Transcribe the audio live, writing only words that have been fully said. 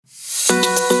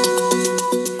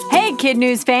Kid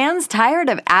News fans, tired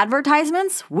of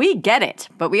advertisements? We get it,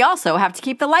 but we also have to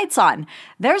keep the lights on.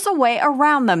 There's a way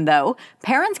around them, though.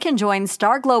 Parents can join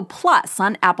Starglow Plus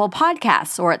on Apple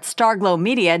Podcasts or at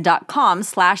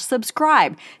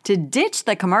starglowmedia.com/subscribe to ditch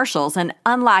the commercials and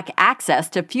unlock access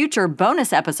to future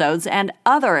bonus episodes and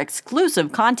other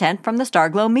exclusive content from the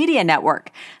Starglow Media Network.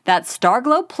 That's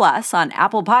Starglow Plus on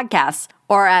Apple Podcasts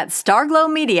or at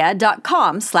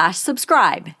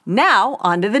starglowmedia.com/subscribe. Now,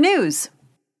 on to the news.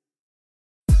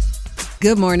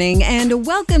 Good morning and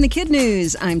welcome to Kid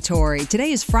News. I'm Tori.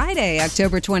 Today is Friday,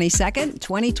 October 22nd,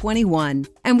 2021.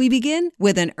 And we begin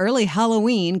with an early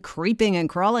Halloween creeping and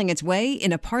crawling its way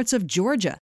into parts of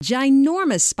Georgia.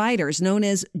 Ginormous spiders known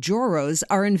as Joros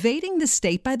are invading the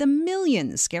state by the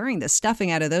millions, scaring the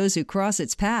stuffing out of those who cross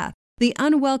its path. The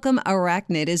unwelcome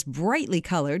arachnid is brightly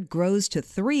colored, grows to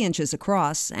 3 inches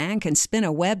across, and can spin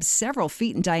a web several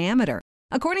feet in diameter.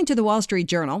 According to the Wall Street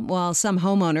Journal, while some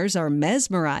homeowners are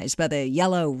mesmerized by the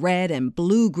yellow, red, and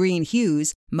blue-green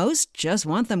hues, most just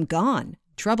want them gone.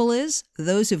 Trouble is,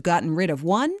 those who've gotten rid of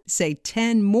one say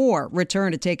 10 more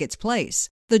return to take its place.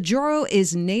 The Joro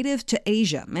is native to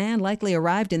Asia and likely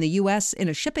arrived in the U.S. in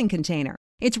a shipping container.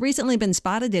 It's recently been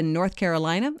spotted in North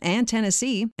Carolina and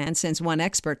Tennessee, and since one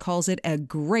expert calls it a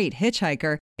great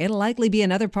hitchhiker, it'll likely be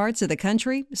in other parts of the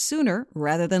country sooner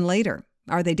rather than later.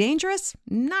 Are they dangerous?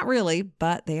 Not really,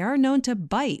 but they are known to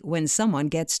bite when someone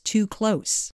gets too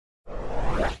close.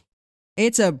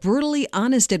 It's a brutally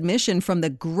honest admission from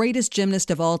the greatest gymnast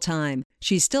of all time.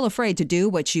 She's still afraid to do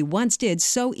what she once did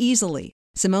so easily.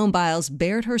 Simone Biles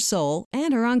bared her soul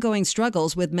and her ongoing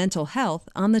struggles with mental health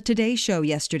on the Today Show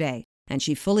yesterday. And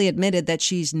she fully admitted that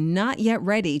she's not yet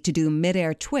ready to do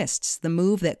mid-air twists, the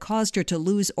move that caused her to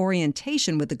lose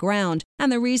orientation with the ground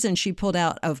and the reason she pulled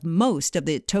out of most of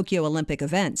the Tokyo Olympic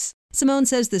events. Simone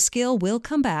says the skill will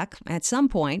come back at some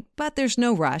point, but there's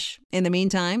no rush. In the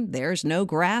meantime, there's no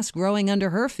grass growing under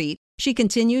her feet. She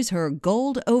continues her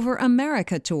Gold Over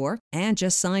America tour and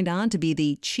just signed on to be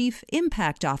the Chief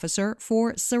Impact Officer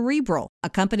for Cerebral, a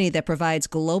company that provides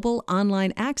global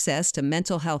online access to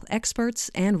mental health experts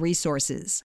and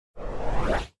resources.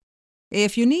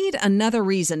 If you need another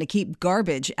reason to keep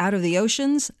garbage out of the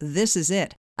oceans, this is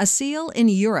it. A seal in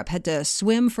Europe had to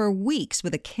swim for weeks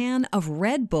with a can of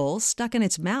Red Bull stuck in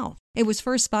its mouth. It was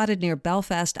first spotted near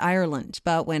Belfast, Ireland,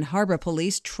 but when harbour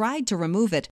police tried to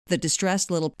remove it, the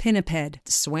distressed little pinniped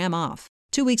swam off.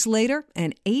 2 weeks later,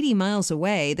 and 80 miles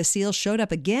away, the seal showed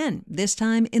up again, this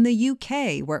time in the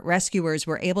UK, where rescuers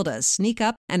were able to sneak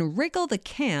up and wriggle the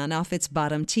can off its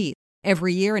bottom teeth.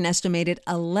 Every year, an estimated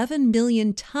 11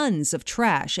 million tons of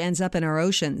trash ends up in our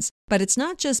oceans. But it's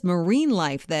not just marine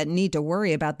life that need to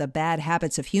worry about the bad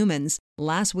habits of humans.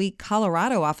 Last week,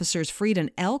 Colorado officers freed an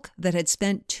elk that had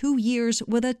spent 2 years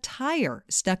with a tire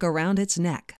stuck around its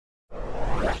neck.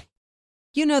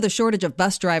 You know the shortage of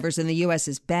bus drivers in the U.S.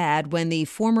 is bad when the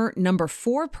former number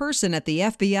 4 person at the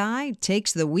FBI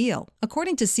takes the wheel.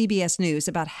 According to CBS News,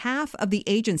 about half of the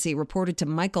agency reported to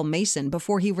Michael Mason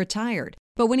before he retired.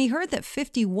 But when he heard that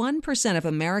 51% of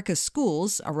America's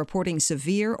schools are reporting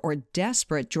severe or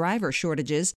desperate driver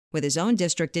shortages, with his own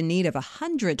district in need of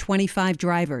 125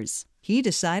 drivers, he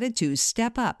decided to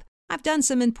step up. "I've done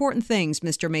some important things,"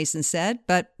 Mr. Mason said,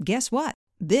 "but guess what?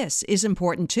 This is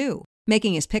important too."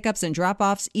 Making his pickups and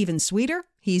drop-offs even sweeter,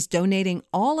 he's donating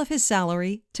all of his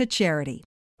salary to charity.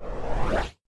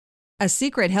 A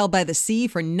secret held by the sea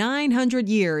for 900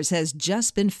 years has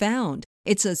just been found.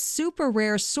 It's a super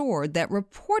rare sword that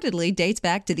reportedly dates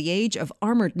back to the age of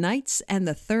armored knights and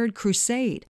the Third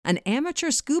Crusade. An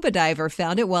amateur scuba diver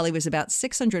found it while he was about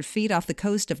 600 feet off the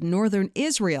coast of northern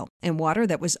Israel in water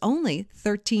that was only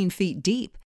 13 feet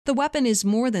deep. The weapon is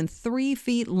more than 3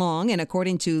 feet long and,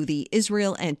 according to the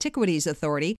Israel Antiquities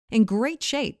Authority, in great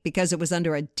shape because it was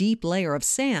under a deep layer of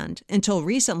sand until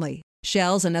recently.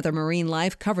 Shells and other marine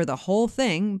life cover the whole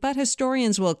thing, but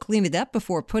historians will clean it up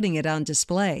before putting it on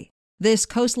display. This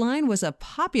coastline was a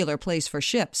popular place for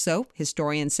ships, so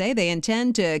historians say they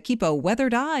intend to keep a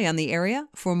weathered eye on the area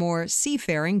for more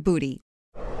seafaring booty.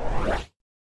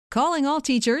 Calling all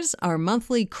teachers, our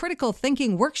monthly critical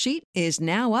thinking worksheet is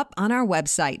now up on our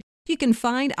website. You can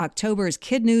find October's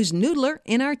Kid News Noodler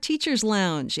in our Teacher's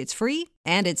Lounge. It's free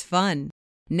and it's fun.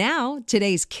 Now,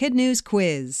 today's Kid News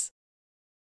quiz.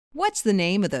 What's the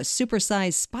name of the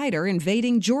supersized spider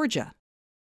invading Georgia?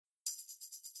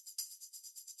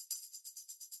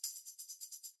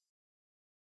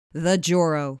 The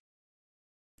Joro.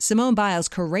 Simone Biles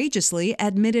courageously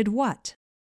admitted what?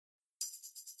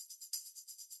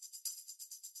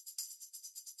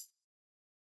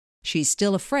 She's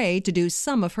still afraid to do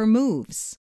some of her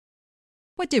moves.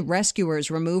 What did rescuers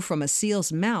remove from a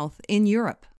seal's mouth in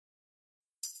Europe?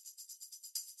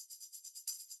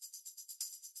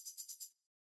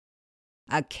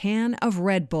 A can of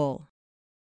Red Bull.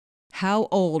 How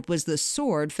old was the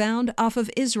sword found off of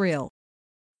Israel?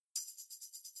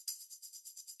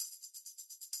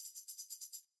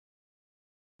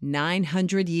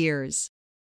 900 years.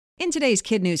 In today's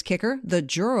Kid News Kicker, the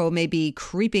Juro may be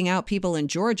creeping out people in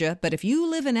Georgia, but if you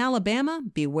live in Alabama,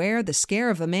 beware the scare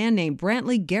of a man named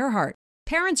Brantley Gerhardt.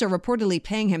 Parents are reportedly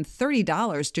paying him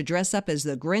 $30 to dress up as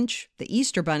the Grinch, the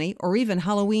Easter Bunny, or even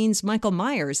Halloween's Michael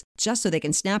Myers, just so they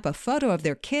can snap a photo of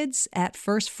their kids at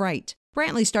first fright.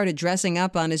 Brantley started dressing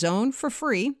up on his own for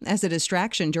free as a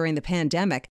distraction during the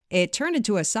pandemic. It turned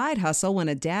into a side hustle when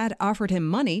a dad offered him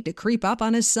money to creep up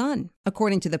on his son.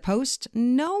 According to the Post,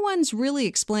 no one's really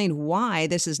explained why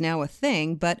this is now a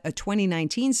thing, but a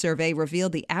 2019 survey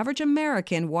revealed the average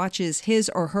American watches his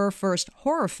or her first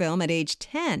horror film at age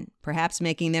 10, perhaps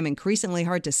making them increasingly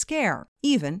hard to scare,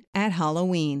 even at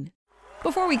Halloween.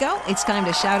 Before we go, it's time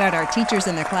to shout out our teachers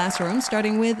in their classrooms,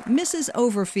 starting with Mrs.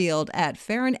 Overfield at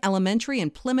Farron Elementary in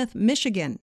Plymouth,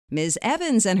 Michigan. Ms.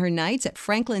 Evans and her Knights at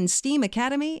Franklin STEAM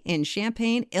Academy in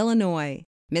Champaign, Illinois.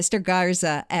 Mr.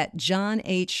 Garza at John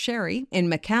H. Sherry in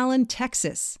McAllen,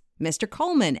 Texas. Mr.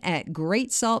 Coleman at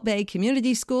Great Salt Bay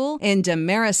Community School in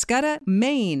Damariscotta,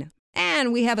 Maine.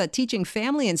 And we have a teaching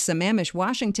family in Sammamish,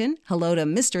 Washington. Hello to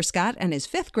Mr. Scott and his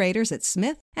 5th graders at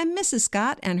Smith and Mrs.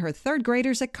 Scott and her 3rd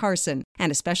graders at Carson.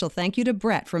 And a special thank you to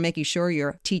Brett for making sure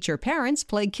your teacher parents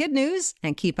play Kid News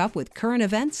and keep up with current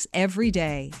events every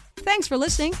day. Thanks for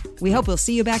listening. We hope we'll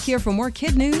see you back here for more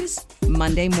Kid News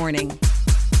Monday morning.